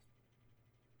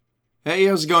Hey,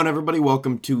 how's it going, everybody?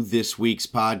 Welcome to this week's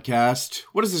podcast.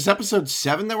 What is this, episode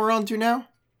 7 that we're on to now?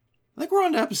 I think we're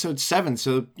on to episode 7,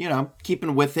 so,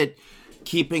 keeping with it,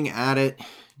 keeping at it,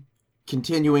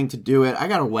 continuing to do it. I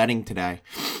got a wedding today.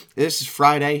 This is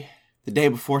Friday, the day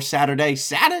before Saturday.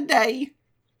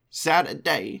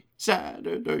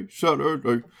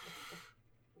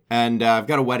 And I've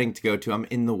got a wedding to go to. I'm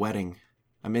in the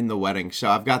wedding, so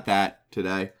I've got that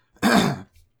today.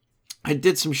 I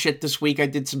did some shit this week. I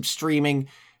did some streaming,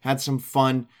 had some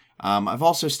fun. I've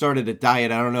also started a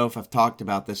diet. I don't know if I've talked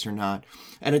about this or not.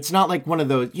 And it's not like one of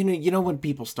those, you know when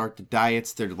people start the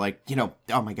diets, they're like,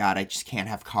 oh my God, I just can't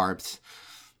have carbs.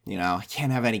 I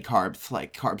can't have any carbs.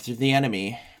 Like, carbs are the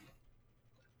enemy.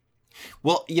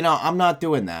 Well, I'm not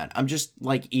doing that. I'm just,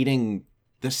 eating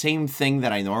the same thing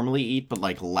that I normally eat, but,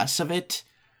 less of it.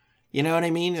 You know what I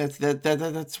mean?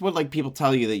 That's what, people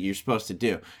tell you that you're supposed to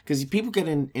do. Because people get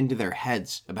into their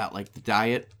heads about, the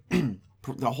diet,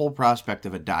 the whole prospect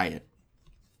of a diet.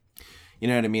 You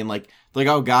know what I mean? Like,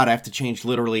 oh, God, I have to change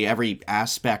literally every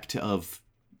aspect of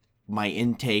my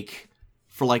intake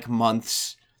for,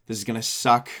 months. This is going to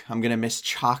suck. I'm going to miss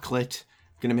chocolate.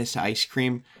 I'm going to miss ice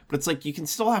cream. But it's you can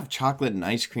still have chocolate and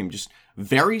ice cream, just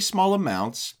very small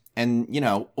amounts. And,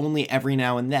 only every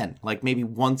now and then. Maybe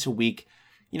once a week.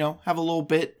 Have a little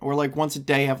bit, or once a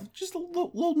day, have just a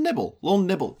little nibble.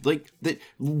 The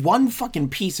one fucking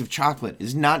piece of chocolate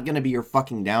is not going to be your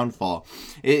fucking downfall.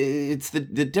 It's the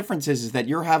difference is that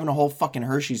you're having a whole fucking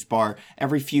Hershey's bar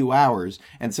every few hours.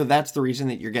 And so that's the reason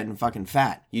that you're getting fucking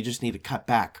fat. You just need to cut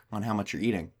back on how much you're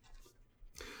eating.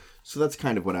 So that's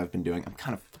kind of what I've been doing. I'm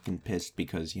kind of fucking pissed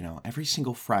because, every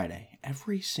single Friday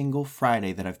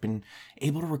that I've been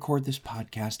able to record this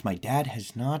podcast, my dad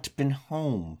has not been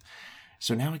home.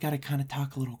 So now I gotta kind of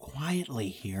talk a little quietly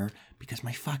here because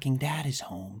my fucking dad is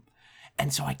home.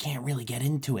 And so I can't really get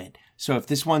into it. So if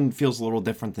this one feels a little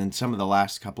different than some of the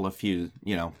last couple of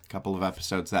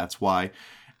episodes, that's why.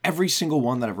 Every single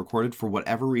one that I've recorded, for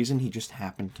whatever reason, he just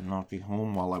happened to not be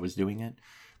home while I was doing it.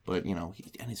 But, and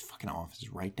his fucking office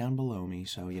is right down below me,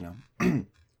 so,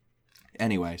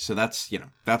 Anyway, so that's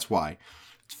why.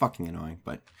 It's fucking annoying,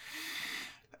 but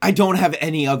I don't have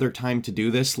any other time to do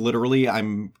this. Literally,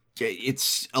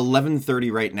 it's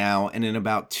 11:30 right now, and in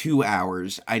about 2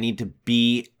 hours, I need to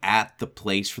be at the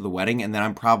place for the wedding, and then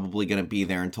I'm probably going to be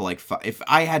there until, if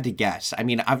I had to guess. I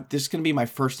mean, this is going to be my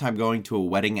first time going to a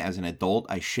wedding as an adult.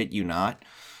 I shit you not.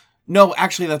 No,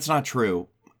 actually, that's not true.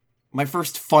 My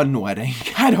first fun wedding.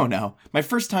 I don't know. My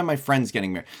first time my friend's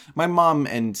getting married. My mom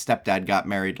and stepdad got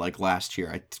married, last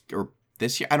year, or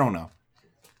this year. I don't know.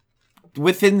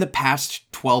 Within the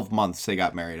past 12 months, they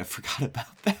got married. I forgot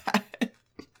about that.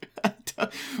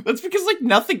 That's because,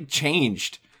 nothing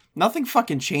changed. Nothing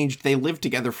fucking changed. They lived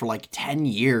together for, 10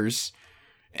 years.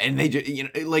 And they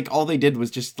just, all they did was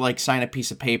just, sign a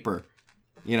piece of paper.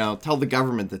 Tell the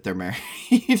government that they're married.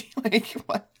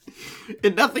 What?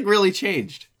 And nothing really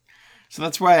changed. So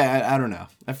that's why, I don't know.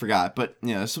 I forgot. But,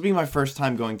 this will be my first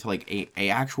time going to, a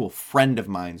actual friend of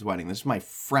mine's wedding. This is my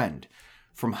friend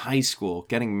from high school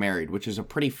getting married, which is a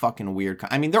pretty fucking weird...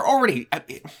 I mean, they're already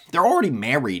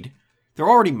married.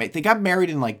 They got married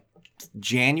in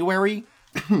January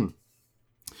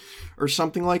or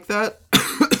something like that.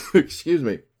 Excuse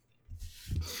me.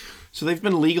 So they've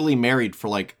been legally married for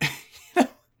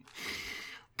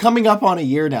coming up on a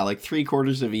year now,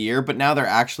 3/4 of a year, but now they're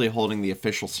actually holding the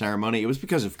official ceremony. It was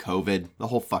because of COVID, the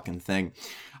whole fucking thing.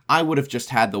 I would have just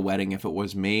had the wedding if it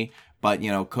was me, but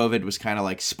COVID was kind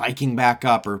of spiking back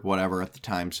up or whatever at the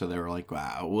time. So they were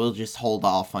wow, we'll just hold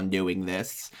off on doing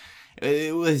this.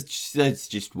 Let's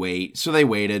just wait. So they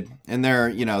waited, and they're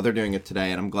doing it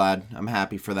today, and I'm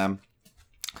happy for them.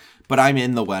 But I'm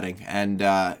in the wedding, and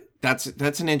that's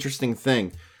an interesting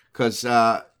thing, because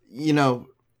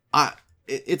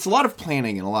it's a lot of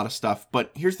planning and a lot of stuff. But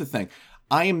here's the thing: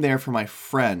 I am there for my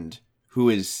friend who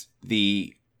is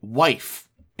the wife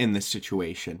in this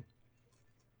situation.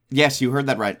 Yes, you heard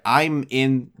that right. I'm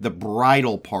in the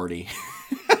bridal party.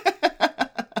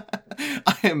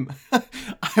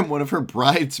 I'm one of her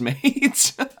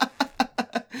bridesmaids.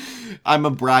 I'm a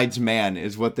bridesman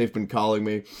is what they've been calling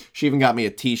me. She even got me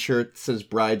a t-shirt that says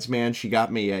bridesman. She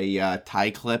got me a tie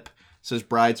clip that says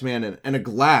bridesman, and a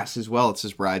glass as well. It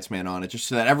says bridesman on it, just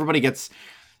so that everybody gets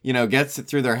it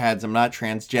through their heads. I'm not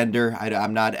transgender.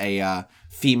 I'm not a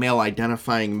female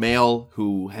identifying male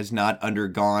who has not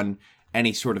undergone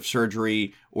any sort of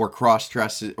surgery or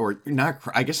cross-dress, or not,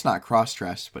 I guess not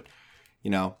cross-dress, but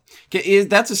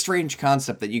that's a strange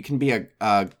concept, that you can be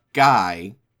a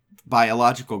guy,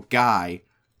 biological guy,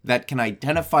 that can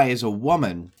identify as a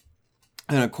woman.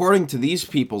 And according to these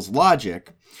people's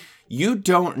logic, You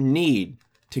don't need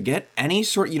to get any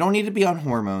sort, you don't need to be on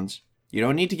hormones. You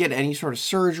don't need to get any sort of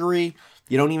surgery.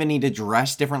 You don't even need to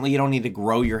dress differently. You don't need to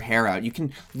grow your hair out. You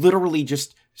can literally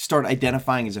just start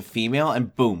identifying as a female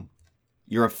and boom,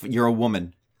 you're a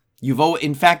woman.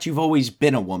 In fact, you've always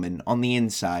been a woman on the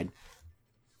inside.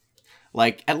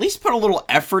 Like, at least put a little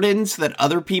effort in so that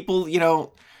other people,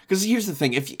 because here's the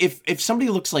thing. If somebody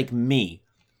looks like me,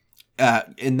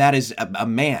 and that is a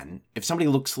man, if somebody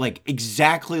looks like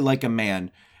exactly like a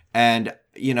man, and,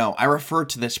 I refer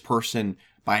to this person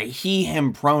by he,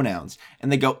 him pronouns,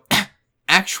 and they go,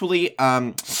 actually,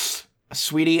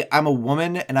 sweetie, I'm a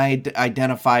woman, and I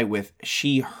identify with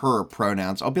she, her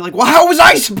pronouns. I'll be like, well, how was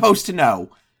I supposed to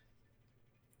know?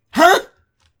 Huh?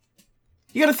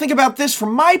 You gotta think about this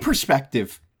from my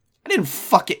perspective. I didn't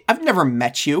fuck it. I've never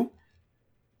met you.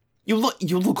 You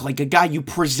look like a guy. You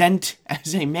present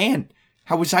as a man.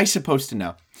 How was I supposed to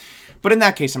know? But in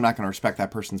that case, I'm not going to respect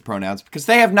that person's pronouns because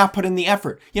they have not put in the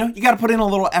effort. You got to put in a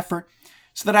little effort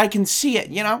so that I can see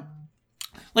it,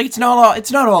 Like, it's not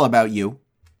all about you.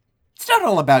 It's not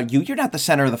all about you. You're not the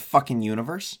center of the fucking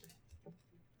universe.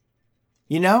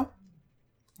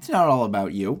 It's not all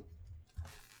about you.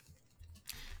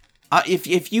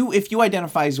 If you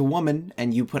identify as a woman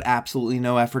and you put absolutely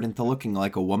no effort into looking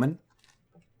like a woman,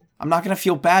 I'm not going to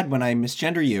feel bad when I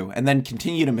misgender you and then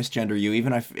continue to misgender you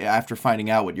even after finding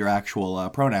out what your actual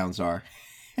pronouns are.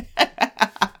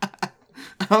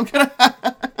 I'm gonna...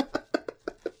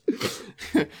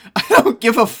 I don't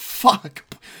give a fuck.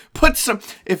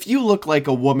 If you look like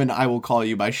a woman, I will call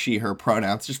you by she, her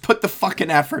pronouns. Just put the fucking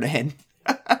effort in.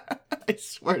 I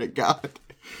swear to God.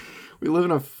 We live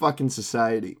in a fucking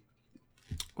society.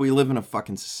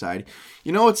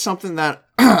 It's something that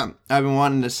I've been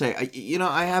wanting to say.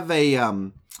 I have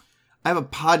a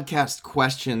podcast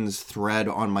questions thread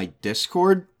on my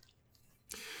Discord,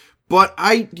 but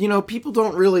people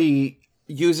don't really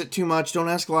use it too much. Don't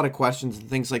ask a lot of questions and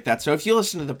things like that. So if you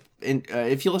listen to the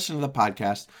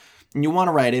podcast and you want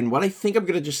to write in, what I think I'm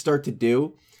gonna just start to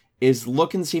do is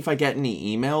look and see if I get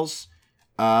any emails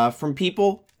from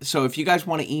people. So if you guys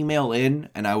want to email in,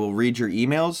 and I will read your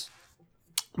emails.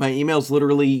 My email's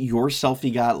literally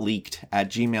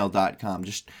yourselfiegotleaked@gmail.com.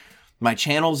 Just my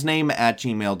channel's name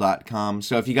 @gmail.com.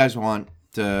 So if you guys want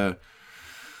to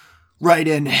write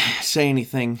in, say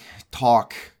anything,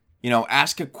 talk,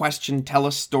 ask a question, tell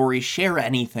a story, share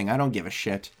anything. I don't give a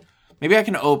shit. Maybe I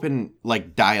can open,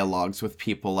 dialogues with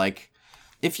people.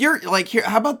 If you're, here,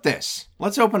 how about this?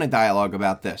 Let's open a dialogue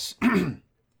about this.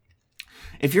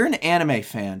 If you're an anime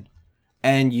fan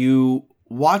and you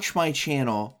watch my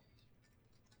channel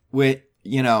with,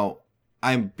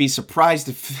 I'd be surprised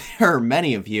if there are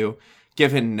many of you,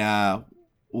 given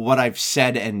what I've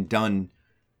said and done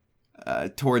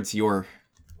towards your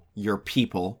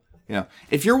people.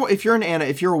 If you're a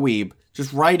weeb,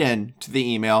 just write in to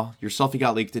the email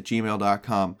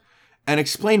yourselfiegotleaked@gmail.com and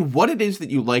explain what it is that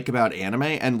you like about anime,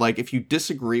 and if you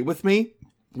disagree with me,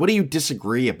 what do you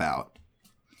disagree about?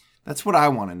 That's what I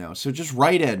want to know. So just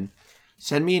write in.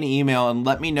 Send me an email and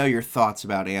let me know your thoughts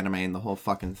about anime and the whole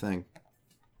fucking thing.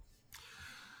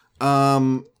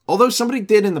 Although somebody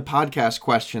did in the podcast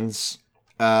questions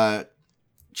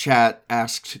chat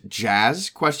asked Jazz ?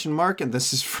 And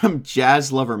this is from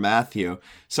Jazz Lover Matthew.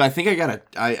 So I think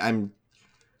I'm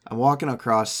walking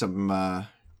across some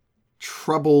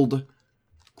troubled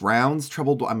grounds.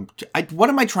 What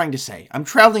am I trying to say? I'm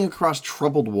traveling across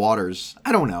troubled waters.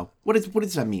 I don't know. What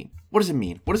does that mean? What does it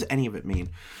mean? What does any of it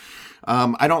mean?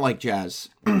 I don't like jazz.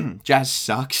 Jazz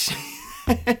sucks.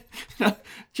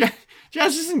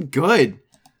 Jazz isn't good.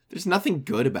 There's nothing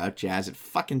good about jazz. It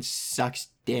fucking sucks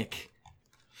dick.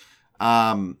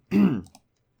 But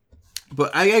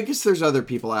I guess there's other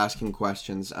people asking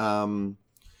questions. Do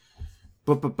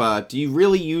you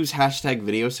really use hashtag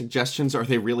video suggestions? Are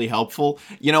they really helpful?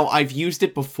 I've used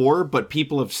it before, but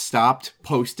people have stopped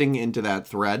posting into that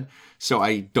thread, so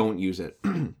I don't use it.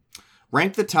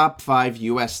 Rank the top 5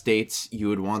 U.S. states you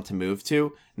would want to move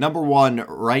to. Number 1,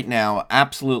 right now,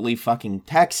 absolutely fucking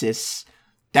Texas.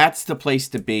 That's the place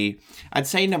to be. I'd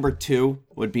say number 2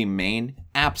 would be Maine.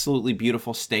 Absolutely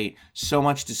beautiful state. So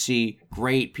much to see.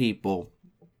 Great people.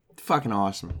 Fucking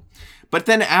awesome. But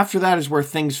then after that is where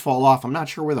things fall off. I'm not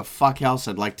sure where the fuck else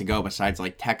I'd like to go besides,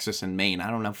 Texas and Maine. I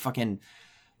don't know, fucking,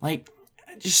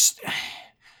 just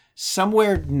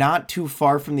somewhere not too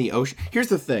far from the ocean. Here's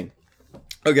the thing.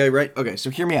 Okay, right? Okay, so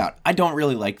hear me out. I don't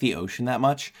really like the ocean that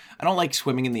much. I don't like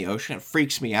swimming in the ocean. It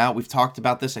freaks me out. We've talked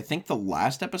about this, I think the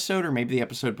last episode, or maybe the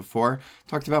episode before,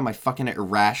 talked about my fucking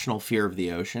irrational fear of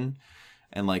the ocean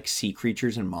and, sea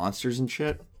creatures and monsters and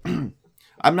shit.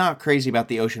 I'm not crazy about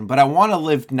the ocean, but I want to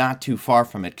live not too far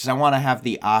from it because I want to have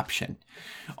the option.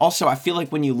 Also, I feel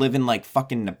like when you live in like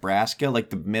fucking Nebraska,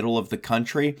 like the middle of the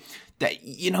country, that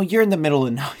you're in the middle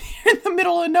of you're in the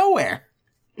middle of nowhere.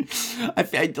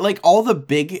 I like all the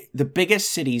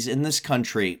biggest cities in this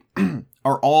country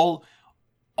are all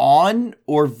on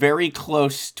or very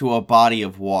close to a body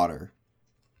of water.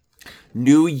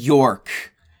 New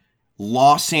York,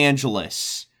 Los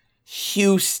Angeles,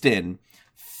 Houston,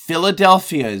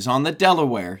 Philadelphia is on the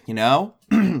Delaware,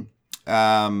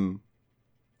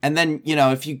 and then,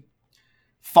 if you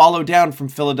follow down from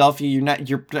Philadelphia,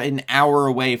 you're an hour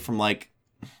away from like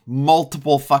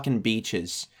multiple fucking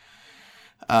beaches.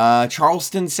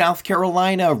 Charleston, South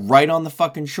Carolina, right on the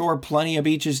fucking shore, plenty of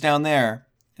beaches down there.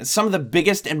 Some of the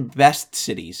biggest and best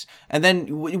cities. And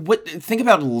then think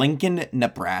about Lincoln,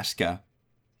 Nebraska.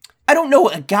 I don't know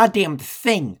a goddamn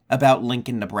thing about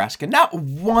Lincoln, Nebraska. Not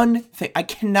one thing. I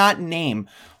cannot name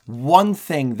one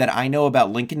thing that I know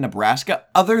about Lincoln, Nebraska,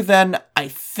 other than I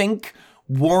think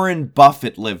Warren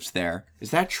Buffett lives there.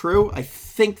 Is that true? I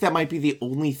think that might be the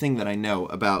only thing that I know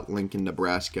about Lincoln,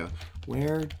 Nebraska.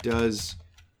 Where does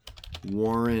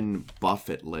Warren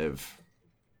Buffett live?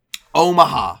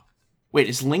 Omaha. Wait,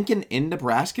 is Lincoln in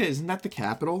Nebraska? Isn't that the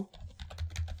capital?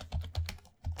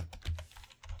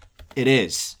 It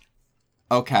is.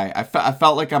 Okay, I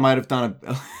felt like I might have done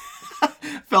a...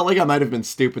 felt like I might have been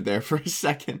stupid there for a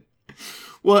second.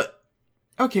 Well,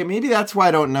 okay, maybe that's why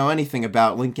I don't know anything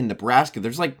about Lincoln, Nebraska.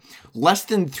 There's like less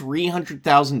than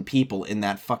 300,000 people in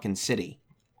that fucking city.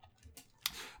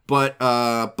 But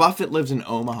Buffett lives in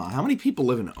Omaha. How many people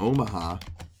live in Omaha,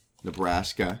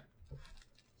 Nebraska?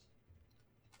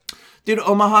 Dude,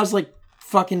 Omaha's like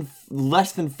fucking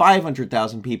less than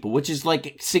 500,000 people, which is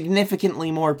like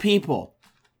significantly more people.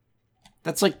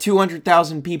 That's like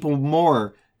 200,000 people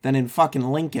more than in fucking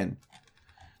Lincoln.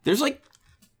 There's like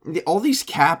all these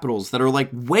capitals that are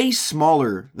like way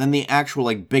smaller than the actual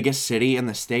like biggest city in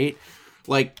the state.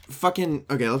 Like fucking,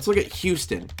 okay, let's look at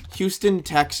Houston. Houston,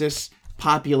 Texas,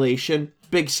 population,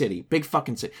 big city, big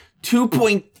fucking city.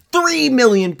 2.3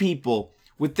 million people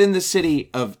within the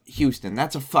city of Houston.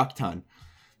 That's a fuck ton.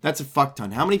 That's a fuck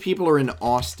ton. How many people are in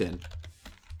Austin?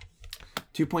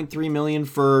 2.3 million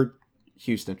for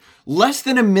Houston. Less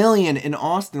than 1 million in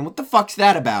Austin. What the fuck's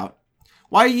that about?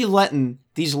 Why are you letting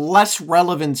these less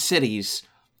relevant cities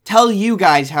tell you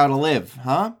guys how to live,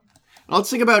 huh? Now let's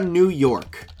think about New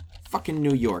York. Fucking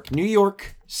New York. New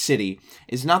York City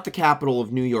is not the capital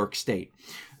of New York State.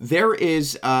 There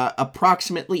is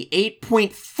approximately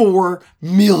 8.4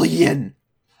 million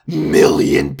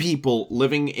people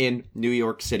living in New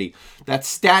York City. That's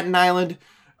Staten Island.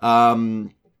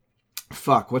 What's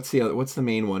the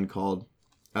main one called?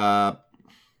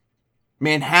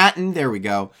 Manhattan, there we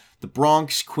go. The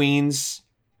Bronx, Queens,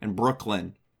 and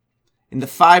Brooklyn. In the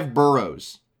 5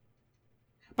 boroughs.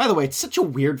 By the way, it's such a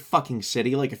weird fucking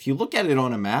city. Like, if you look at it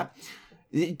on a map,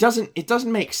 it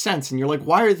doesn't make sense. And you're like,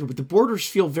 why are the borders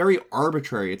feel very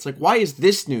arbitrary? It's like, why is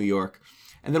this New York?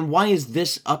 And then why is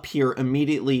this up here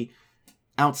immediately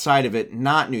outside of it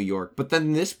not New York? But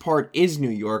then this part is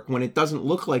New York when it doesn't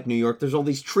look like New York. There's all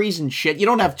these trees and shit. You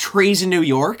don't have trees in New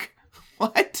York.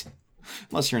 What?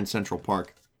 Unless you're in Central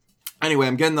Park. Anyway,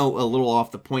 I'm getting a little off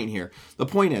the point here. The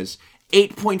point is,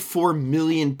 8.4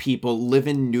 million people live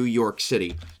in New York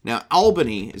City. Now,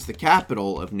 Albany is the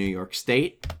capital of New York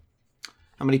State.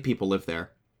 How many people live there?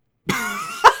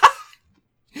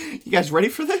 You guys ready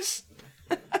for this?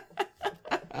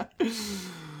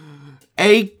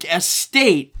 A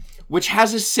state which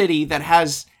has a city that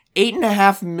has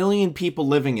 8.5 million people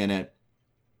living in it.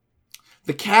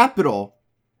 The capital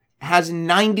has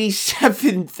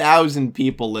 97,000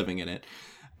 people living in it.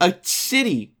 A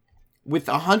city with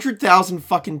 100,000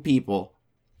 fucking people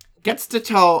gets to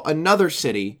tell another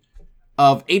city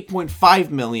of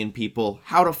 8.5 million people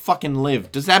how to fucking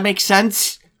live. Does that make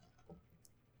sense?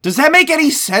 Does that make any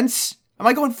sense? Am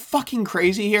I going fucking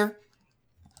crazy here?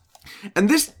 And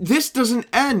this doesn't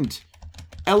end.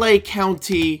 LA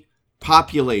County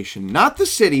population. Not the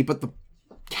city, but the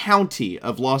county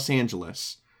of Los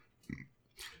Angeles.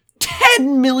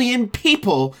 10 million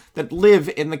people that live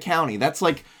in the county. That's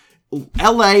like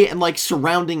LA and like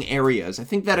surrounding areas. I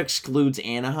think that excludes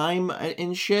Anaheim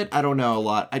and shit. I don't know a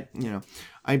lot.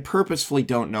 I purposefully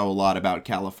don't know a lot about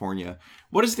California.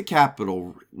 What is the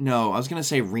capital? No, I was going to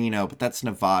say Reno, but that's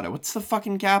Nevada. What's the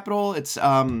fucking capital? It's,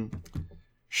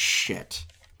 shit.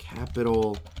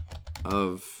 Capital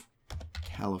of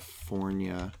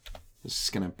California. This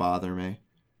is going to bother me.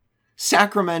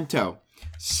 Sacramento.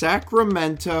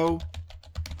 Sacramento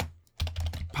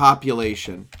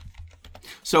population.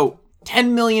 So,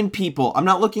 10 million people. I'm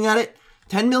not looking at it.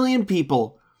 10 million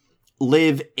people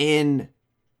live in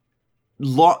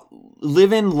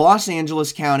Los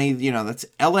Angeles County. You know, that's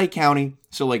LA County.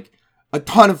 So, like, a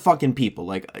ton of fucking people.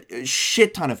 Like, a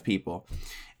shit ton of people.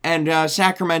 And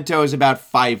Sacramento is about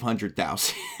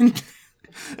 500,000.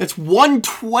 It's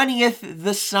 1/20th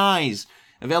the size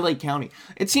of LA County.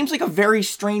 It seems like a very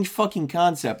strange fucking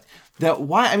concept.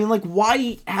 Why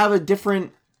have a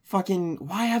different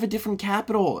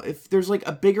capital if there's like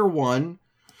a bigger one?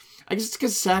 I guess it's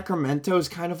because Sacramento is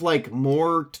kind of like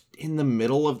more in the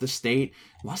middle of the state.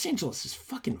 Los Angeles is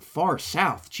fucking far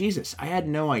south. Jesus, I had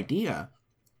no idea.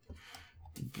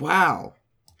 Wow.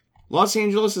 Los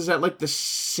Angeles is at like the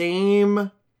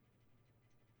same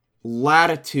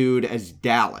latitude as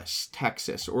Dallas,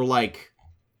 Texas, or like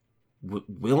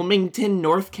Wilmington,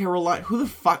 North Carolina. Who the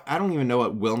fuck? I don't even know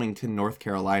what Wilmington, North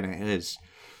Carolina is.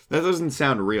 That doesn't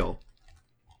sound real.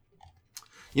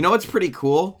 You know what's pretty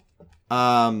cool?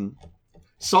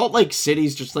 Salt Lake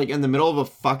City's just like in the middle of a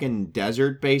fucking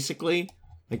desert, basically.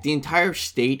 Like the entire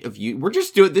state of Utah. We're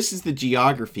just doing, this is the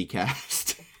geography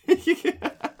cast.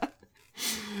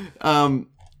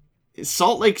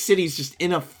 Salt Lake City's just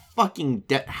in a fucking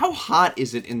how hot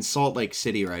is it in Salt Lake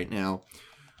City right now?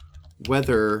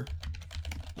 Weather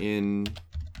in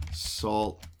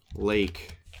Salt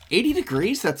Lake. 80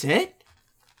 degrees, that's it?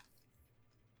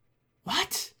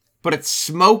 What? But it's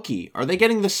smoky. Are they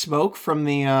getting the smoke from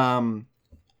the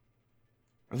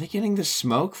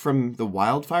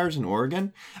wildfires in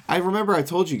Oregon? I remember I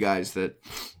told you guys that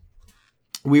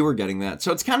we were getting that.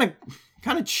 So it's kind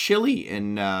of chilly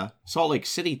in Salt Lake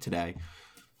City today.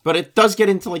 But it does get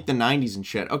into like the 90s and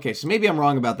shit. Okay, so maybe I'm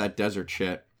wrong about that desert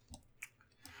shit.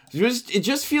 It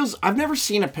just feels... I've never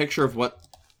seen a picture of what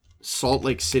Salt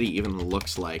Lake City even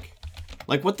looks like.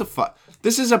 Like, what the fuck?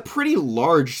 This is a pretty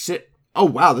large city. Oh,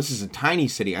 wow, this is a tiny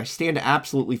city. I stand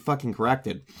absolutely fucking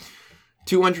corrected.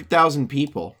 200,000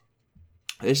 people.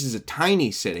 This is a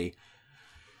tiny city.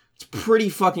 It's pretty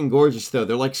fucking gorgeous, though.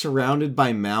 They're, like, surrounded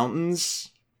by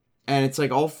mountains. And it's,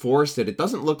 like, all forested. It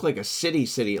doesn't look like a city.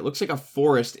 It looks like a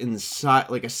forest inside...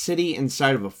 Like, a city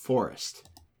inside of a forest.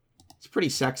 It's pretty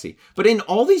sexy. But in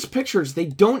all these pictures, they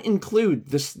don't include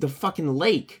the fucking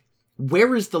lake.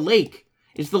 Where is the lake?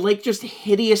 Is the lake just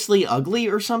hideously ugly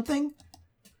or something?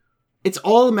 It's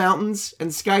all mountains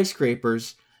and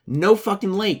skyscrapers. No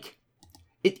fucking lake.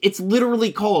 It's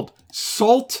literally called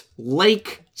Salt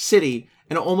Lake City.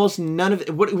 And almost none of it...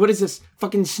 What is this?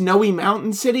 Fucking Snowy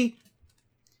Mountain City?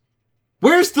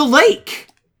 Where's the lake?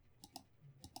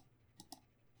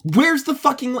 Where's the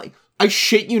fucking lake? I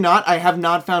shit you not, I have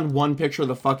not found one picture of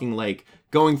the fucking lake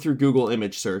going through Google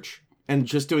image search and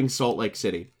just doing Salt Lake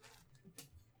City.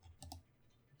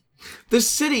 The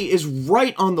city is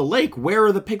right on the lake. Where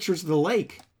are the pictures of the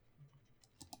lake?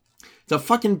 It's a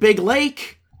fucking big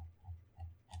lake.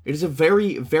 It is a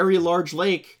very, very large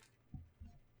lake.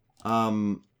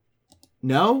 No?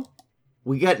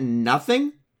 We got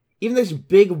nothing? Even this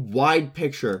big, wide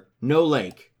picture. No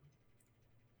lake.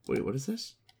 Wait, what is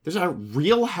this? There's a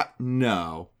real...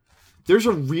 No. There's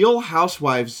a Real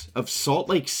Housewives of Salt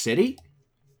Lake City?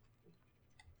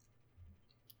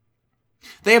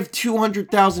 They have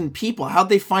 200,000 people. How'd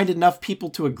they find enough people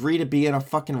to agree to be in a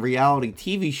fucking reality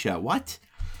TV show? What?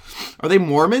 Are they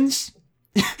Mormons?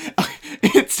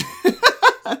 It's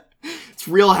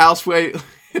Real Housewives.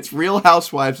 It's Real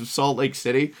Housewives of Salt Lake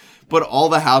City, but all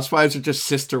the housewives are just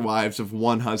sister wives of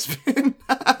one husband.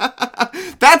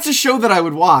 That's a show that I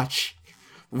would watch.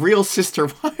 Real Sister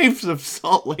Wives of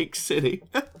Salt Lake City.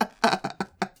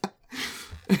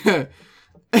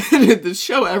 Did this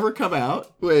show ever come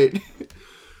out? Wait.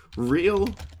 Real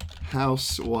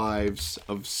Housewives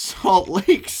of Salt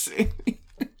Lake City.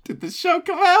 Did this show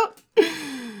come out?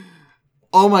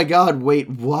 Oh my god, wait,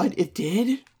 what? It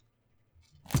did?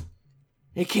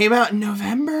 It came out in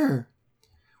November.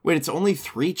 Wait, it's only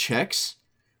 3 chicks?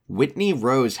 Whitney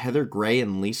Rose, Heather Gray,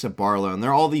 and Lisa Barlow. And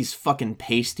they're all these fucking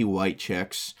pasty white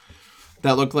chicks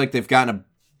that look like they've gotten a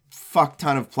fuck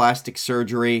ton of plastic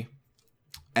surgery.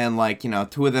 And, like, you know,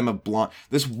 2 of them are blonde.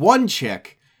 This one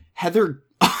chick, Heather,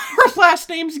 her last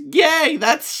name's Gay.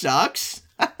 That sucks.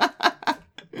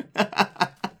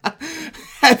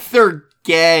 Heather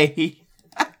Gay.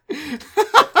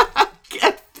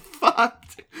 Get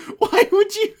fucked.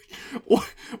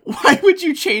 Why would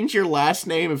you change your last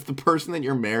name if the person that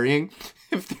you're marrying,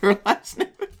 if their last name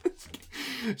is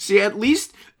Gay? See, at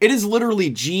least it is literally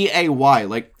Gay.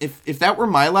 Like, if that were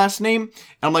my last name, and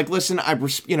I'm like, listen,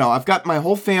 I've got my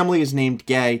whole family is named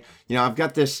Gay. You know, I've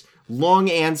got this long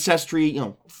ancestry, you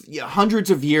know, hundreds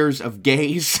of years of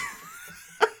gays.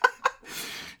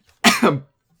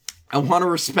 I want to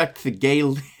respect the gay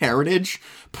heritage,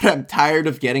 but I'm tired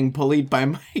of getting bullied by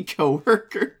my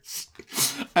coworkers.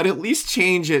 I'd at least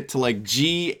change it to like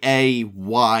Gaye.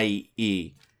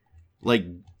 Like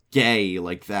gay,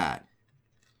 like that.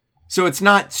 So it's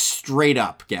not straight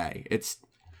up gay. It's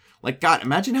like, God,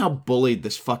 imagine how bullied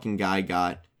this fucking guy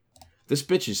got. This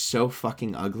bitch is so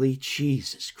fucking ugly.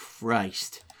 Jesus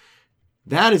Christ.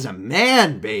 That is a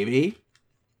man, baby.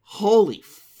 Holy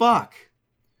fuck.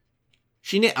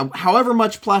 However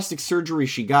much plastic surgery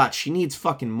she got, she needs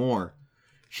fucking more.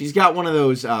 She's got one of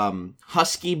those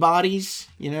husky bodies,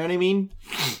 you know what I mean?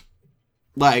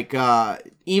 Like,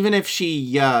 even if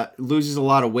she loses a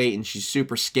lot of weight and she's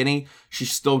super skinny,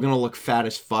 she's still gonna look fat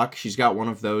as fuck. She's got one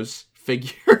of those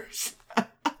figures.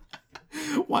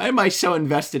 Why am I so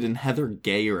invested in Heather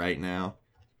Gay right now?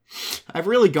 I've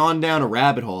really gone down a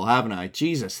rabbit hole, haven't I?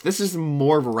 Jesus, this is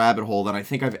more of a rabbit hole than I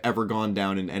think I've ever gone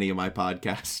down in any of my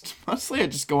podcasts. Mostly I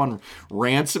just go on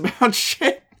rants about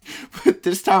shit. But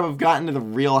this time I've gotten to the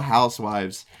Real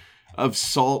Housewives of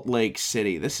Salt Lake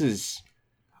City. This is...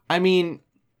 I mean,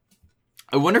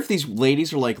 I wonder if these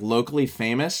ladies are like locally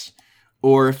famous,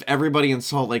 or if everybody in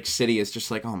Salt Lake City is just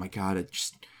like, oh my God, I'm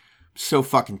so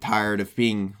fucking tired of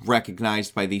being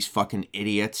recognized by these fucking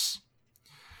idiots.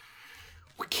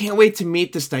 We can't wait to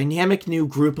meet this dynamic new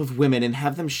group of women and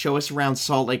have them show us around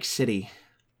Salt Lake City.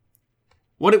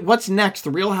 What's next? The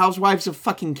Real Housewives of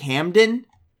fucking Camden?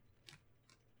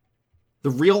 The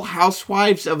Real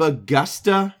Housewives of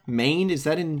Augusta, Maine? Is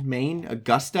that in Maine?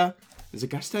 Augusta? Is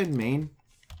Augusta in Maine?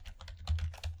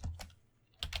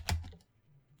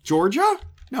 Georgia?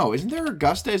 No, isn't there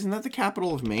Augusta? Isn't that the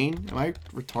capital of Maine? Am I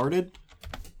retarded?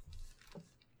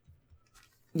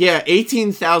 Yeah,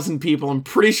 18,000 people. I'm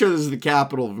pretty sure this is the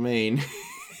capital of Maine.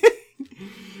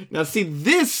 Now, see,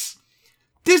 this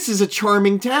is a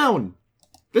charming town.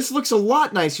 This looks a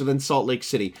lot nicer than Salt Lake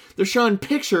City. They're showing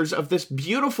pictures of this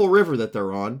beautiful river that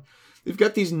they're on. They've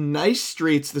got these nice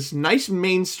streets, this nice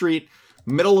main street,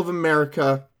 middle of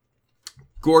America,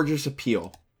 gorgeous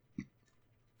appeal.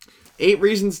 8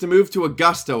 reasons to move to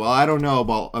Augusta. Well, I don't know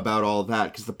about all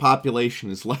that because the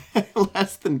population is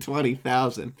less than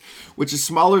 20,000, which is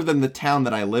smaller than the town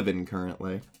that I live in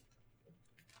currently.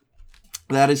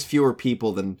 That is fewer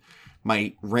people than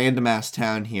my random ass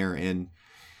town here in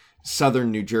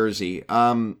southern New Jersey.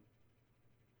 I'll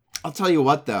tell you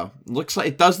what though,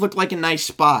 it does look like a nice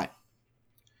spot.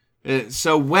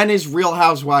 So when is Real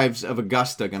Housewives of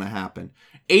Augusta gonna happen?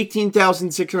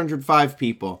 18,605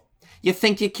 people. You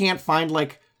think you can't find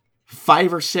like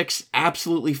 5 or 6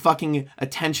 absolutely fucking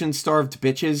attention-starved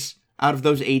bitches out of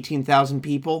those 18,000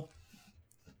 people?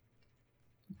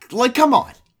 Like, come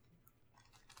on.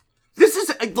 This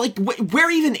is, like, where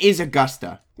even is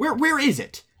Augusta? Where is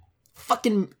it?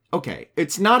 Fucking, okay,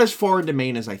 it's not as far into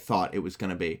Maine as I thought it was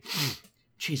gonna be.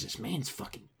 Jesus, Maine's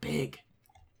fucking big.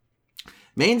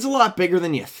 Maine's a lot bigger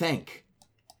than you think.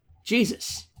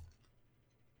 Jesus.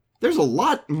 There's a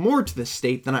lot more to this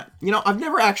state than I've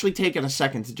never actually taken a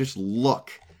second to just look.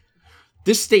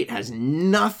 This state has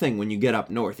nothing when you get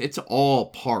up north. It's all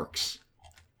parks.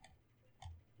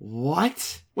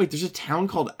 What? Wait, there's a town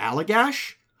called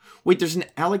Allagash? Wait, there's an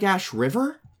Allagash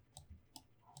River?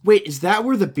 Wait, is that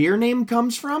where the beer name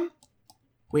comes from?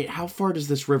 Wait, how far does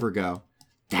this river go?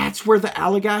 That's where the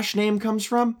Allagash name comes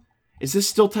from? Is this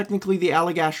still technically the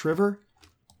Allagash River?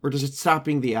 Or does it stop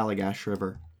being the Allagash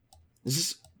River? Is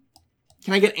this...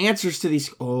 Can I get answers to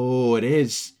these? Oh, it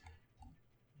is.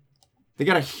 They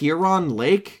got a Huron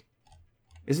Lake?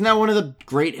 Isn't that one of the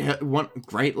Great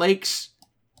Lakes?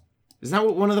 Isn't that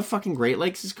what one of the fucking Great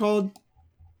Lakes is called?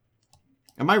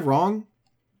 Am I wrong?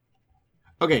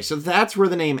 Okay, so that's where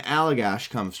the name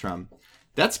Allagash comes from.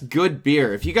 That's good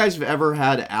beer. If you guys have ever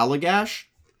had Allagash,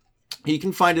 you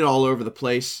can find it all over the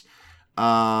place.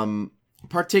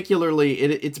 Particularly,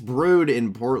 it's brewed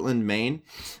in Portland, Maine,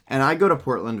 and I go to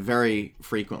Portland very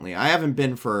frequently. I haven't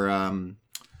been for a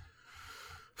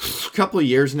couple of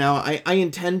years now. I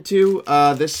intend to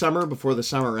this summer before the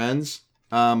summer ends,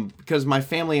 because my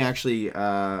family actually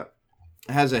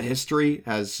has a history,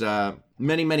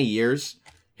 many years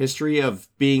history of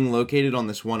being located on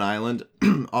this one island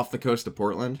off the coast of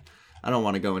Portland. I don't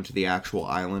want to go into the actual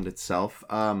island itself.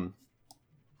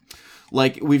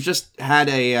 Like, we've had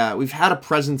a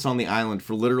presence on the island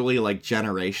for literally, like,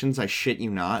 generations. I shit you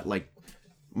not. Like,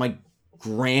 my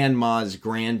grandma's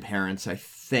grandparents, I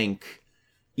think,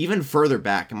 even further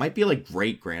back, it might be, like,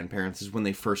 great-grandparents is when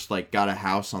they first, like, got a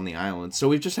house on the island. So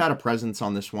we've just had a presence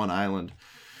on this one island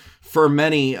for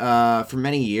many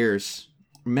years.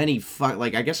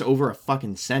 I guess over a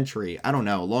fucking century. I don't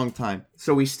know, a long time.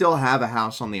 So we still have a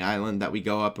house on the island that we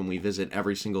go up and we visit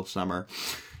every single summer.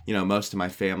 You know, most of my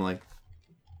family.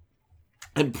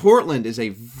 And Portland is a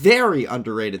very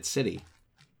underrated city.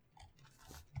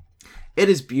 It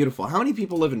is beautiful. How many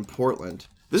people live in Portland?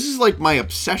 This is like my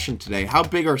obsession today. How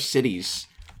big are cities?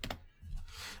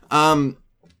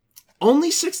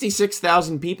 Only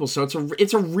 66,000 people, so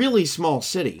it's a really small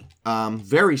city.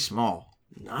 Very small.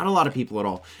 Not a lot of people at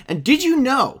all. And did you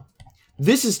know,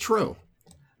 this is true,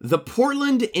 the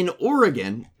Portland in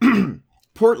Oregon,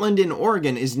 Portland in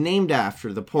Oregon is named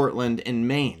after the Portland in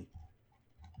Maine.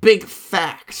 Big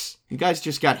facts. You guys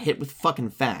just got hit with fucking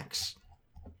facts.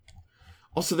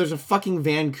 Also, there's a fucking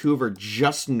Vancouver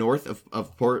just north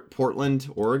of Portland,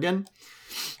 Oregon.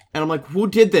 And I'm like, who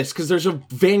did this? Because there's a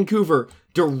Vancouver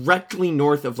directly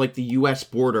north of, like, the U.S.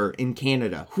 border in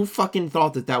Canada. Who fucking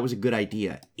thought that that was a good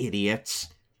idea? Idiots.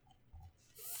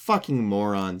 Fucking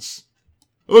morons.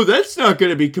 Oh, that's not going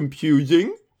to be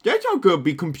confusing. That's not going to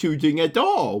be confusing at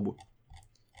all.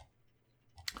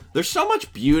 There's so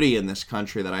much beauty in this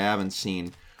country that I haven't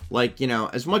seen. Like, you know,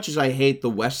 as much as I hate the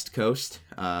West Coast,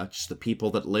 just the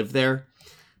people that live there,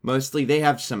 mostly, they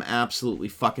have some absolutely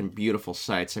fucking beautiful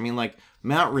sights. I mean, like,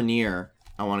 Mount Rainier,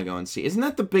 I want to go and see. Isn't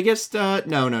that the biggest, no.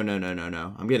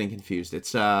 I'm getting confused.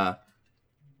 It's,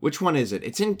 which one is it?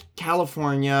 It's in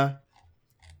California.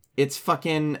 It's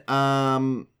fucking,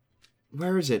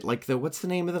 where is it? Like, what's the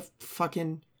name of the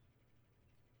fucking,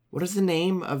 what is the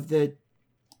name of the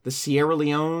Sierra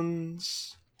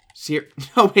Leones?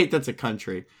 No, wait, that's a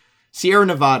country. Sierra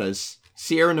Nevadas.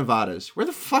 Where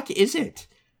the fuck is it?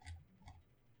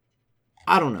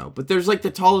 I don't know. But there's like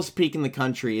the tallest peak in the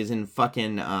country is in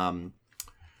fucking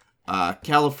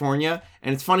California.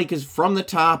 And it's funny because from the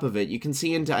top of it, you can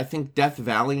see into, I think, Death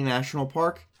Valley National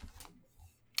Park,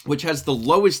 which has the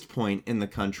lowest point in the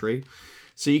country.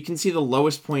 So you can see the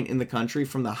lowest point in the country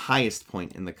from the highest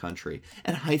point in the country.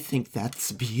 And I think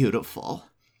that's beautiful.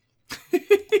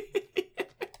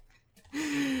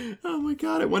 Oh my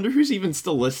god, I wonder who's even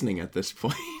still listening at this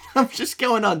point. I'm just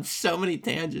going on so many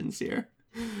tangents here.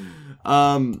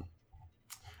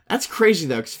 That's crazy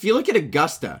though, because if you look at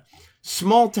Augusta,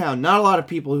 small town, not a lot of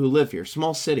people who live here,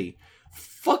 small city,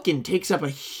 fucking takes up a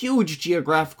huge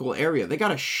geographical area. They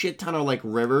got a shit ton of like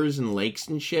rivers and lakes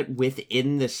and shit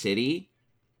within the city,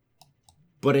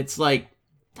 but it's like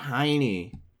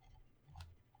tiny.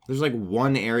 There's like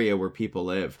one area where people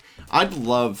live. I'd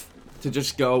love to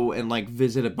just go and like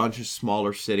visit a bunch of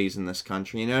smaller cities in this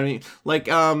country, you know what I mean? Like,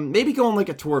 maybe go on like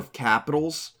a tour of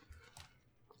capitals.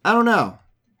 I don't know.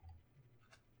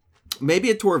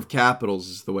 Maybe a tour of capitals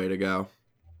is the way to go.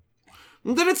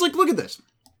 And then it's like, look at this.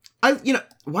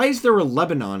 Why is there a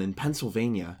Lebanon in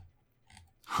Pennsylvania?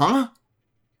 Huh?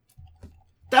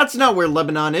 That's not where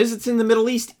Lebanon is. It's in the Middle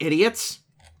East, idiots.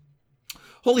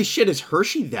 Holy shit, is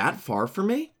Hershey that far from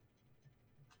me?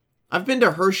 I've been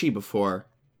to Hershey before.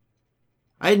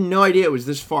 I had no idea it was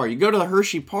this far. You go to the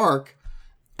Hershey Park,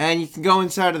 and you can go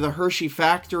inside of the Hershey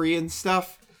factory and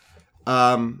stuff.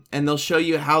 And they'll show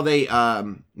you how they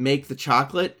make the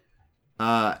chocolate.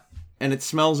 And it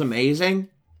smells amazing.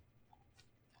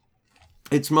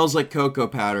 It smells like cocoa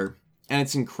powder. And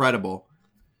it's incredible.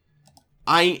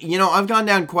 I've gone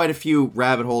down quite a few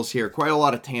rabbit holes here. Quite a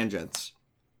lot of tangents.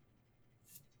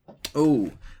 Oh,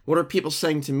 what are people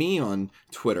saying to me on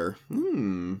Twitter?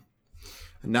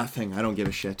 Nothing. I don't give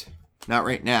a shit. Not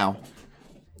right now.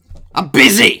 I'm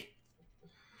busy!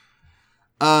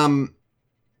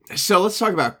 So let's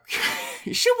talk about...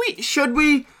 Should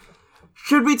we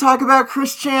talk about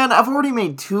Chris Chan? I've already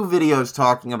made 2 videos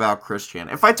talking about Chris Chan.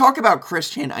 If I talk about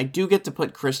Chris Chan, I do get to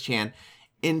put Chris Chan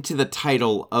into the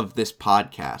title of this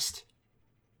podcast.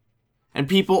 And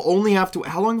people only have to...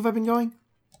 How long have I been going?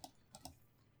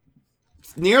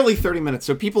 Nearly 30 minutes,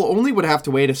 so people only would have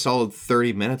to wait a solid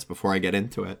 30 minutes before I get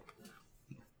into it.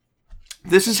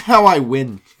 This is how I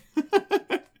win.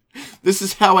 This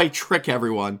is how I trick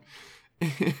everyone.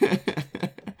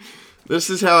 This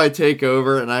is how I take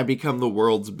over and I become the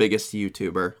world's biggest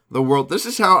YouTuber. This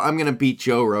is how I'm gonna beat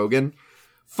Joe Rogan.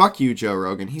 Fuck you, Joe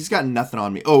Rogan. He's got nothing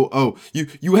on me.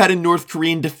 You had a North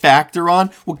Korean defector on?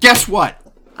 Well, guess what?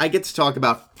 I get to talk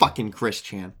about fucking Chris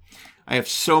Chan. I have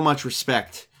so much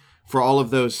respect for all of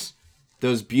those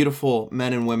beautiful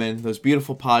men and women, those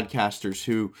beautiful podcasters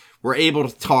who were able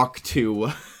to talk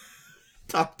to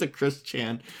Chris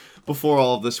Chan before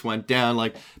all of this went down.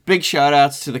 Like, big shout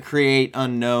outs to the Create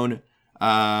Unknown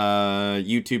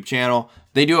YouTube channel.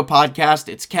 They do a podcast.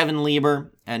 It's Kevin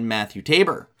Lieber and Matthew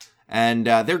Tabor. And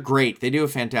they're great. They do a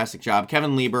fantastic job.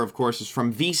 Kevin Lieber, of course, is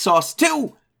from Vsauce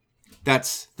 2.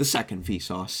 That's the second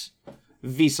Vsauce.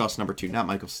 Vsauce number 2, not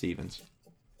Michael Stevens.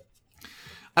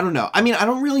 I don't know. I mean, I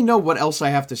don't really know what else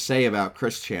I have to say about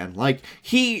Chris Chan. Like,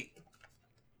 he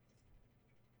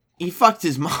fucked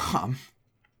his mom.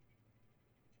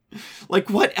 Like,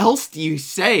 what else do you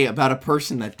say about a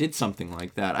person that did something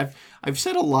like that? I've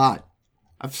said a lot.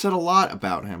 I've said a lot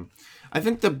about him. I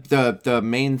think the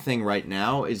main thing right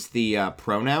now is the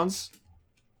pronouns.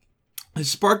 It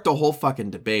sparked a whole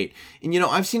fucking debate. And,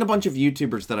 I've seen a bunch of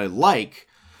YouTubers that I like.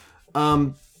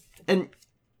 And I'm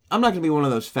not going to be one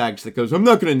of those fags that goes, I'm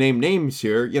not going to name names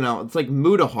here. It's like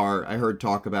Mudahar, I heard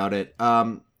talk about it.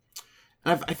 And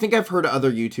I think I've heard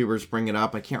other YouTubers bring it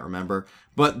up. I can't remember.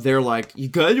 But they're like, you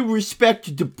got to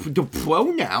respect the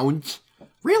pronouns.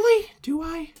 Really? Do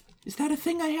I? Is that a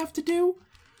thing I have to do?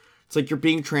 It's like you're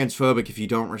being transphobic if you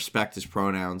don't respect his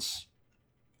pronouns.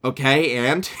 Okay,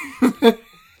 and?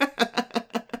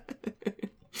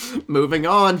 Moving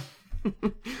on.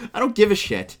 I don't give a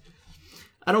shit.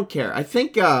 I don't care. I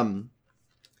think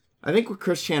what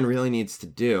Chris Chan really needs to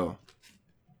do.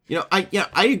 I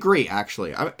agree.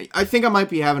 Actually, I think I might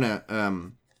be having I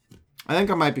think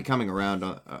I might be coming around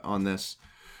on this.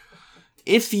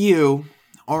 If you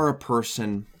are a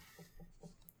person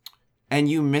and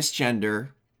you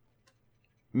misgender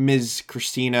Ms.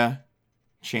 Christina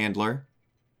Chandler,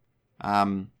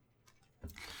 I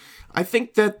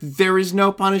think that there is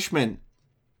no punishment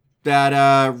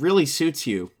that really suits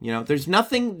you. There's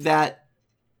nothing that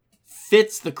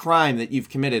fits the crime that you've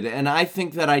committed. And I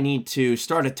think that I need to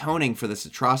start atoning for this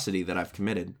atrocity that I've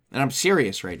committed. And I'm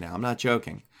serious right now. I'm not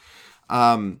joking.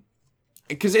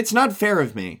 Because it's not fair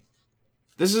of me.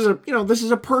 This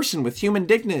is a person with human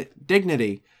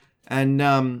dignity. And,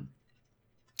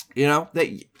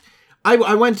 that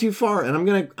I went too far, and I'm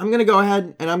gonna go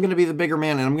ahead and I'm gonna be the bigger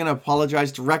man, and I'm gonna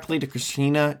apologize directly to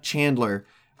Christina Chandler.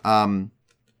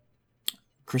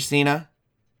 Christina,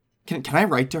 can I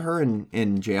write to her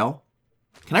in jail?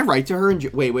 Can I write to her in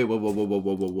jail? Wait,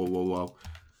 whoa.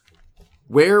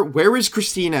 Where is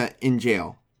Christina in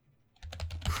jail?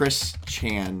 Chris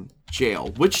Chan jail.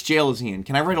 Which jail is he in?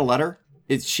 Can I write a letter?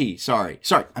 It's she. Sorry.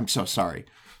 I'm so sorry.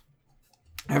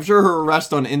 After her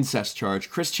arrest on incest charge,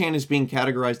 Chris Chan is being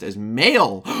categorized as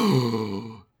male.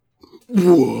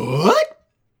 What?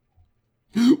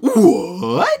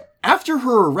 After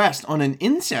her arrest on an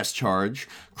incest charge,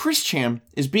 Chris Chan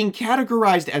is being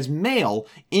categorized as male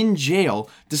in jail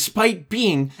despite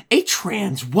being a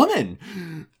trans woman.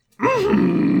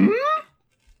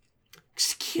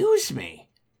 Excuse me.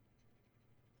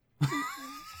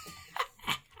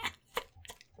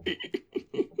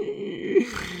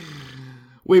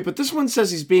 Wait, but this one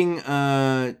says he's being,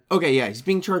 he's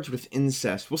being charged with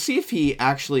incest. We'll see if he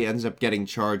actually ends up getting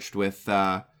charged with,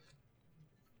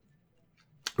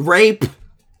 rape.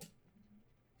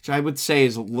 Which I would say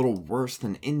is a little worse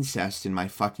than incest, in my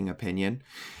fucking opinion.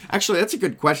 Actually, that's a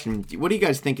good question. What do you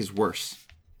guys think is worse?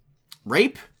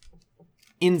 Rape?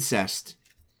 Incest?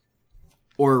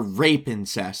 Or rape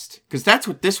incest? Because that's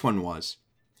what this one was.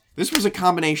 This was a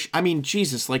combination. I mean,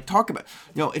 Jesus, talk about,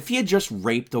 if he had just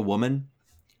raped a woman,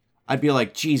 I'd be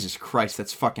like, Jesus Christ,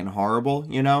 that's fucking horrible,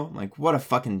 what a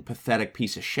fucking pathetic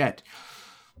piece of shit.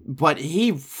 But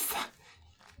he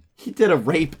did a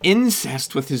rape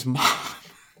incest with his mom.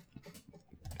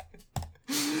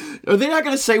 Are they not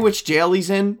going to say which jail he's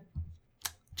in?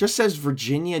 Just says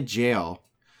Virginia jail.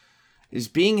 Is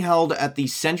being held at the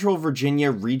Central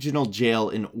Virginia Regional Jail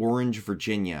in Orange,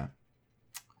 Virginia.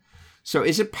 So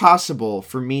is it possible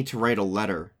for me to write a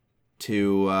letter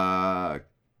to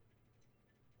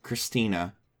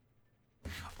Christina?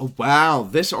 Oh, wow.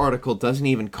 This article doesn't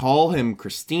even call him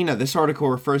Christina. This article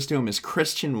refers to him as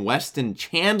Christian Weston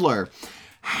Chandler.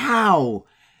 How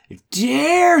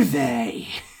dare they?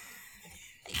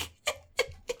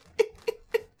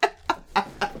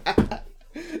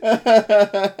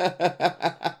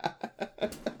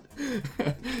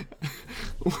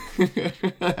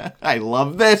 I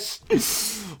love this.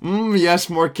 Yes,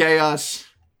 more chaos.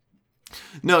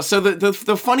 No, so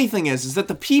the funny thing is that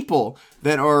the people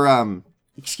that are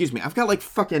excuse me, I've got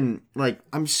fucking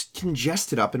I'm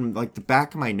congested up in the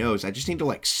back of my nose. I just need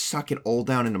to suck it all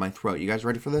down into my throat. You guys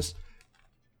ready for this?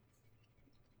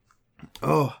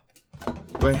 Oh,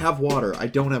 do I have water? I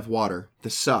don't have water.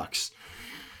 This sucks.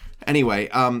 Anyway,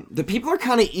 the people are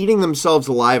kind of eating themselves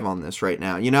alive on this right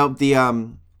now.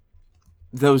 The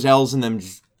those L's and them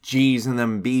G's and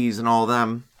them B's and all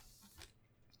them.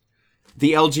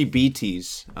 The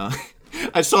LGBTs.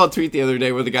 I saw a tweet the other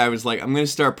day where the guy was like, I'm going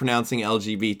to start pronouncing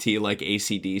LGBT like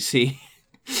ACDC.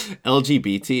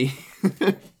 LGBT.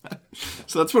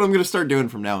 So that's what I'm going to start doing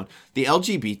from now on. The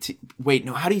LGBT. Wait,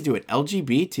 no, how do you do it?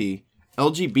 LGBT.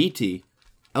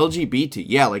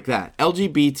 Yeah, like that.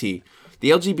 LGBT. The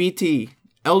LGBT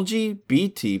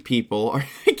people are...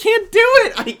 I can't do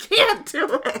it.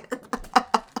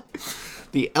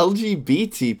 the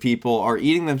LGBT people are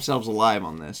eating themselves alive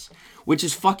on this, which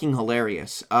is fucking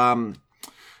hilarious.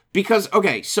 Because,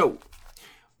 okay, so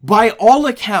by all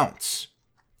accounts,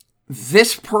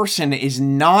 this person is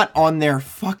not on their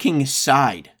fucking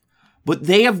side. But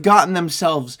they have gotten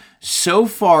themselves so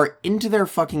far into their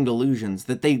fucking delusions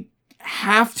that they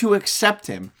have to accept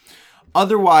him.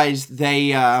 Otherwise,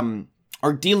 they are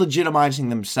delegitimizing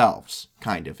themselves,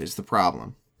 kind of, is the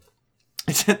problem.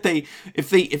 It's that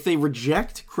if they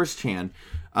reject Chris Chan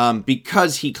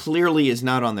because he clearly is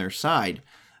not on their side,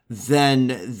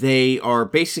 then they are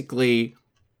basically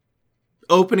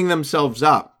opening themselves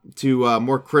up to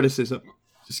more criticism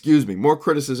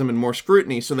and more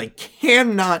scrutiny, so they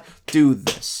cannot do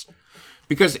this.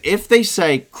 Because if they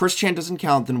say Chris Chan doesn't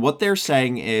count, then what they're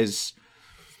saying is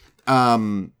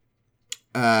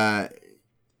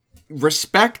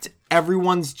respect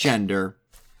everyone's gender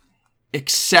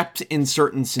except in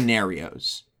certain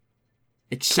scenarios.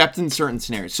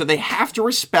 So they have to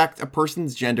respect a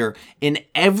person's gender in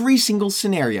every single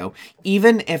scenario,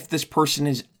 even if this person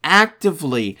is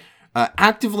actively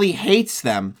hates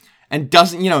them and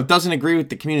doesn't agree with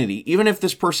the community. Even if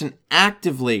this person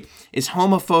actively is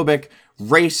homophobic,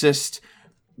 racist,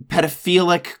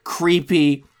 pedophilic,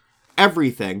 creepy,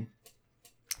 everything,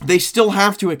 they still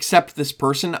have to accept this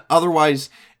person. Otherwise,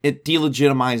 it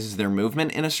delegitimizes their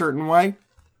movement in a certain way.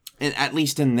 At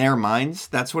least in their minds,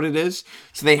 that's what it is.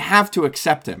 So they have to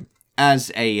accept him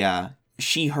as a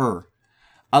she, her.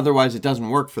 Otherwise, it doesn't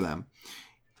work for them.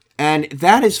 And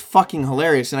that is fucking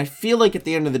hilarious. And I feel like at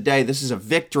the end of the day, this is a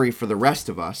victory for the rest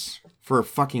of us. For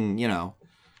fucking,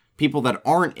 people that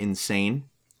aren't insane.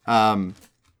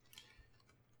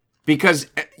 Because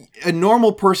a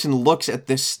normal person looks at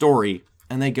this story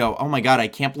and they go, oh my God, I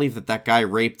can't believe that guy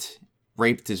raped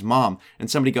his mom.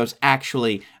 And somebody goes,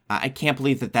 actually, I can't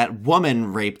believe that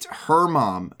woman raped her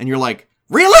mom. And you're like,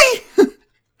 really?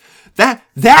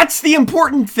 That's the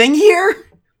important thing here?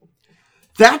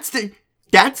 That's the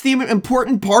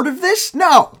important part of this?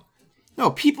 No,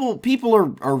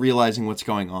 people are realizing what's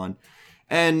going on.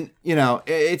 And,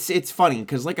 it's funny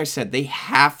because, like I said, they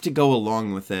have to go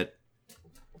along with it.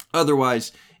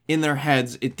 Otherwise, in their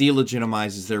heads, it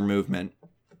delegitimizes their movement.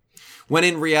 When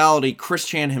in reality, Chris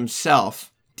Chan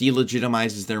himself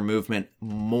delegitimizes their movement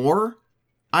more,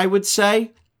 I would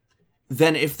say,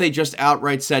 than if they just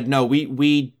outright said, no,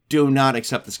 we do not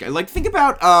accept this guy. Like, think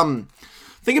about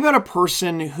a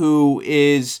person who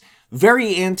is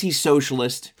very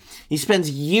anti-socialist. He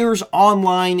spends years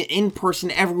online, in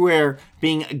person, everywhere,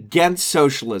 being against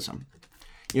socialism.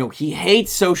 He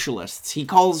hates socialists. He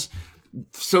calls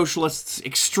socialists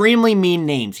extremely mean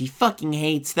names. He fucking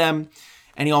hates them.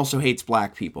 And he also hates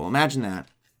black people. Imagine that.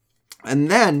 And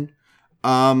then,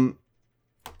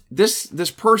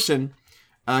 this person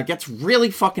gets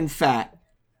really fucking fat,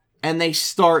 and they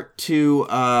start to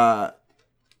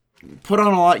put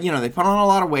on a lot. They put on a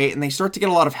lot of weight, and they start to get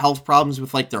a lot of health problems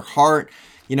with like their heart.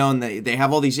 And they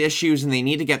have all these issues, and they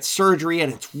need to get surgery,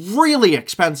 and it's really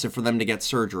expensive for them to get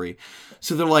surgery.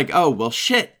 So they're like, oh well,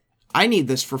 shit, I need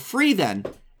this for free then,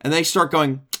 and they start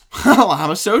going, well,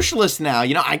 I'm a socialist now.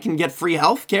 I can get free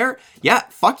healthcare. Yeah,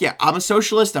 fuck yeah. I'm a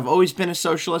socialist. I've always been a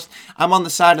socialist. I'm on the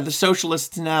side of the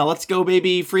socialists now. Let's go,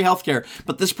 baby. Free healthcare.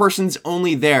 But this person's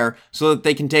only there so that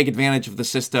they can take advantage of the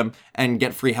system and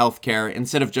get free healthcare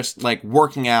instead of just like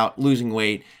working out, losing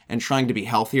weight, and trying to be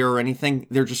healthier or anything.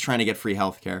 They're just trying to get free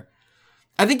healthcare.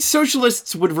 I think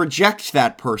socialists would reject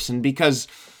that person because,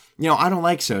 I don't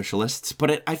like socialists,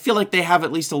 but I feel like they have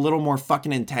at least a little more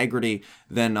fucking integrity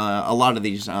than a lot of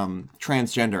these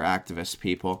transgender activist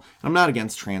people. I'm not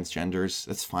against transgenders.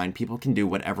 That's fine. People can do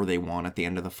whatever they want at the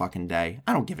end of the fucking day.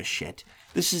 I don't give a shit.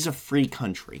 This is a free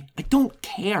country. I don't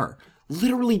care.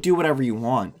 Literally do whatever you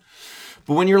want.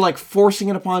 But when you're like forcing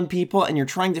it upon people and you're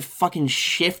trying to fucking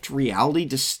shift reality,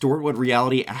 distort what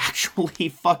reality actually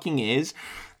fucking is,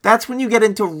 that's when you get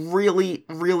into really,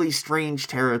 really strange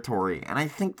territory. And I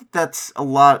think that's a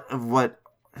lot of what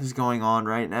is going on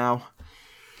right now.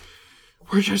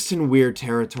 We're just in weird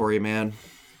territory, man.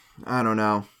 I don't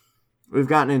know. We've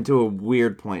gotten into a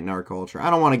weird point in our culture.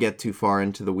 I don't want to get too far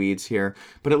into the weeds here,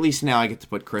 but at least now I get to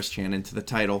put Chris Chan into the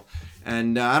title.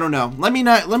 And I don't know. Let me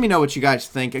know what you guys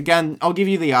think. Again, I'll give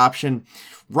you the option.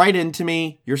 Write into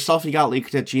me,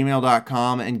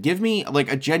 yourselfegotleaked@gmail.com, and give me,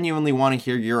 I genuinely want to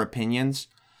hear your opinions.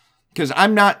 Because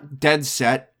I'm not dead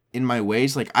set in my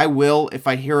ways. I will, if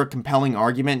I hear a compelling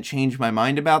argument, change my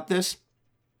mind about this.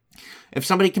 If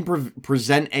somebody can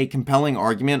present a compelling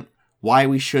argument why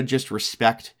we should just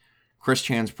respect Chris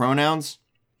Chan's pronouns,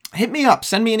 hit me up.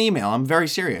 Send me an email. I'm very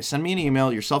serious. Send me an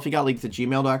email,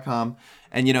 yourselfegotleaked@gmail.com.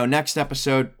 And, next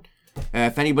episode,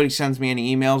 If anybody sends me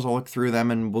any emails, I'll look through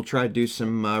them and we'll try to do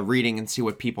some reading and see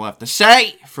what people have to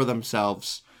say for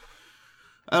themselves.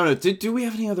 I don't know. Do we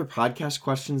have any other podcast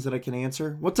questions that I can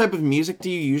answer? What type of music do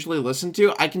you usually listen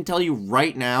to? I can tell you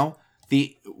right now,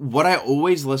 what I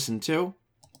always listen to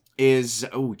is...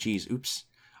 Oh, geez. Oops.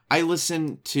 I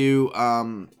listen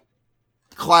to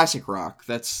classic rock.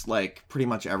 That's like pretty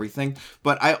much everything.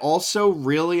 But I also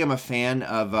really am a fan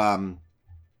of...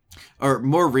 or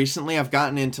more recently, I've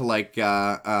gotten into like...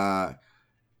 what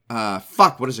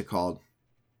is it called?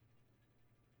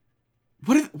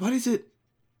 What is it?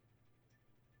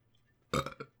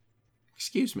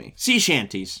 Excuse me. Sea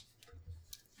shanties.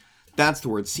 That's the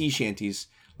word. Sea shanties.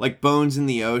 Like Bones in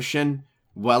the Ocean.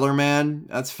 Wellerman.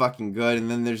 That's fucking good.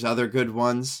 And then there's other good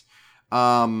ones.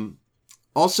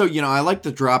 Also, I like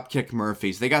the Dropkick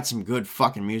Murphys. They got some good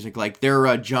fucking music. Like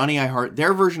their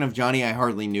their version of Johnny I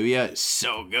Hardly Knew Ya is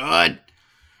so good.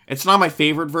 It's not my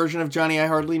favorite version of Johnny I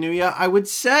Hardly Knew Ya, I would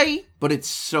say, but it's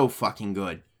so fucking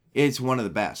good. It's one of the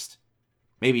best.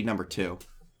 Maybe number 2.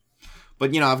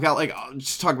 But, I've got, I'll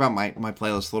just talk about my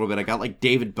playlist a little bit. I got,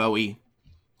 David Bowie,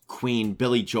 Queen,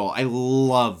 Billy Joel. I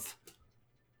love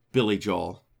Billy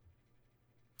Joel.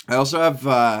 I also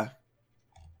have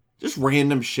just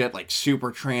random shit like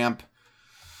Supertramp,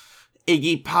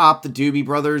 Iggy Pop, the Doobie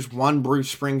Brothers, one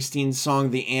Bruce Springsteen song,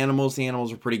 The Animals. The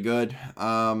Animals are pretty good.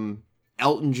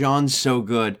 Elton John's so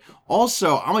good.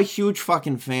 Also, I'm a huge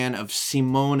fucking fan of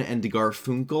Simone and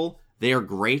Garfunkel. They are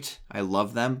great. I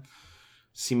love them.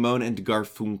 Simone and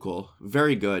Garfunkel.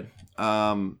 Very good.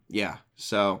 Yeah,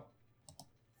 so...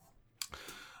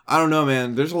 I don't know,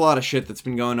 man. There's a lot of shit that's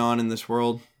been going on in this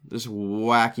world. This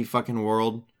wacky fucking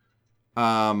world.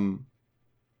 But...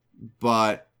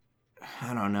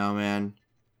 I don't know, man.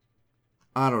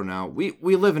 I don't know. We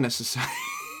live in a society...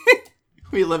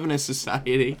 we live in a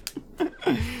society.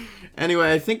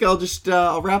 Anyway, I think I'll just...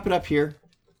 I'll wrap it up here.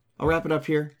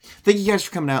 Thank you guys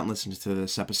for coming out and listening to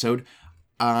this episode.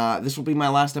 This will be my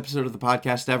last episode of the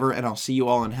podcast ever, and I'll see you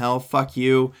all in hell. Fuck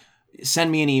you.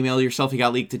 Send me an email,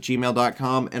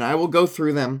 yourselfyougotleaked@gmail.com, and I will go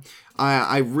through them.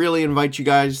 I really invite you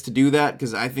guys to do that,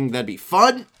 because I think that'd be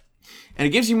fun. And it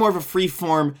gives you more of a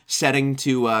free-form setting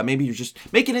to, maybe you just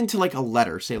make it into, a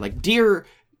letter. Say, Dear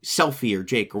Selfie or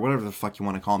Jake, or whatever the fuck you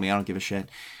want to call me. I don't give a shit.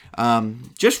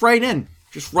 Just write in.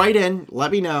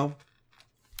 Let me know.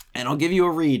 And I'll give you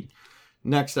a read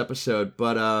next episode.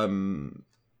 But,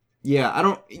 yeah,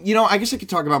 I guess I could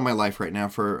talk about my life right now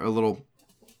for a little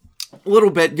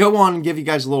bit. Go on and give you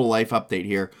guys a little life update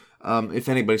here. If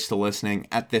anybody's still listening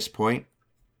at this point.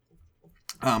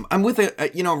 I'm with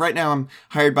right now I'm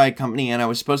hired by a company and I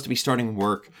was supposed to be starting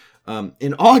work,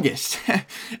 in August.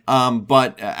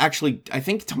 But actually, I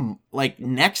think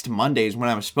next Monday is when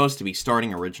I was supposed to be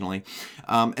starting originally.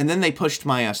 And then they pushed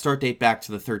my start date back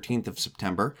to the 13th of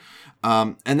September.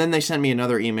 And then they sent me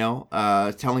another email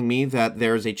telling me that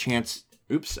there's a chance,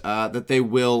 that they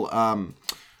will,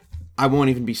 I won't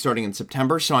even be starting in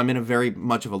September. So I'm in a very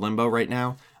much of a limbo right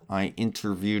now. I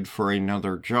interviewed for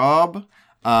another job.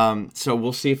 So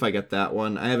we'll see if I get that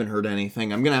one. I haven't heard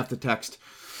anything. I'm going to have to text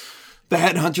the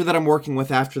headhunter that I'm working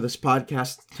with after this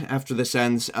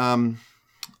ends.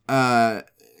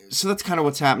 So that's kind of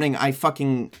what's happening. I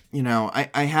fucking,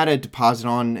 I had a deposit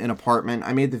on an apartment.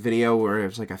 I made the video where it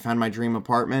was I found my dream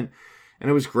apartment and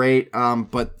it was great.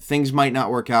 But things might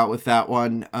not work out with that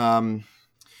one. I'm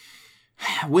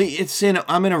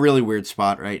in a really weird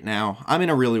spot right now.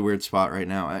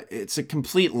 It's a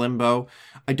complete limbo.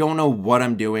 I don't know what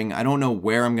I'm doing. I don't know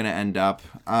where I'm going to end up.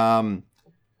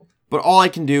 But all I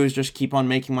can do is just keep on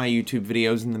making my YouTube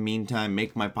videos in the meantime,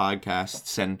 make my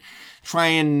podcasts, and try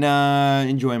and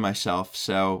enjoy myself.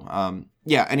 So,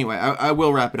 yeah, anyway, I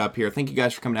will wrap it up here. Thank you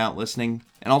guys for coming out and listening,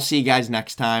 and I'll see you guys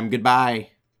next time.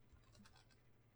 Goodbye.